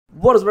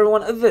What is up,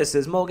 everyone? This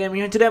is Mo Gaming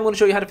here, and today I'm going to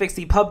show you how to fix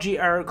the PUBG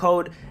error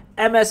code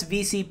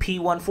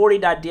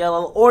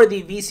MSVCP140.dll or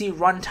the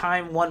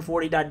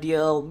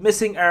VCRUNTIME140.dll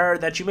missing error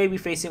that you may be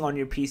facing on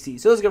your PC.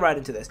 So let's get right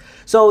into this.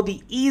 So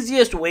the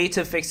easiest way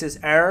to fix this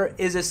error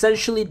is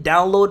essentially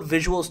download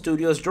Visual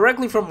Studios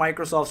directly from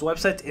Microsoft's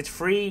website. It's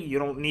free. You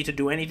don't need to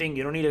do anything.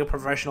 You don't need a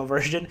professional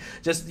version.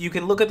 Just you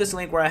can look at this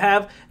link where I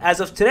have. As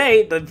of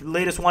today, the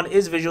latest one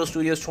is Visual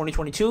Studios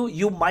 2022.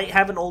 You might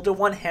have an older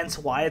one, hence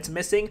why it's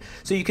missing.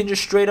 So you can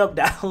just straight up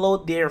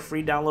download their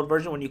free download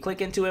version. When you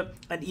click into it,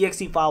 an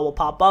exe file will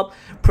pop up.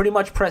 Pretty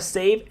much press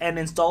save and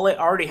install it.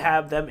 I already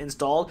have them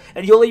installed,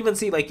 and you'll even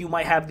see like you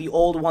might have the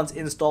old ones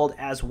installed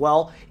as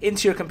well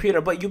into your computer.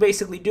 But you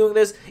basically doing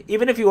this,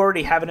 even if you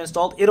already have it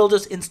installed, it'll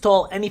just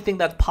install anything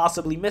that's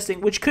possibly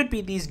missing, which could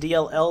be these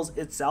DLLs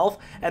itself,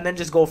 and then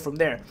just go from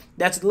there.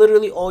 That's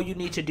literally all you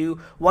need to do.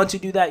 Once you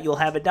do that, you'll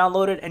have it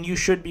downloaded and you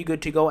should be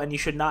good to go, and you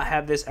should not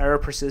have this error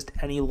persist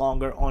any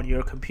longer on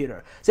your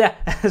computer. So yeah,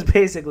 that's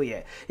basically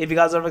it. If you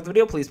guys like the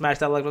video, please smash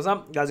that like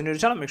button. Guys, if you're new to the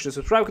channel, make sure to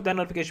subscribe, click that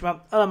notification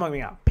bell, and I'm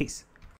moving out. Peace.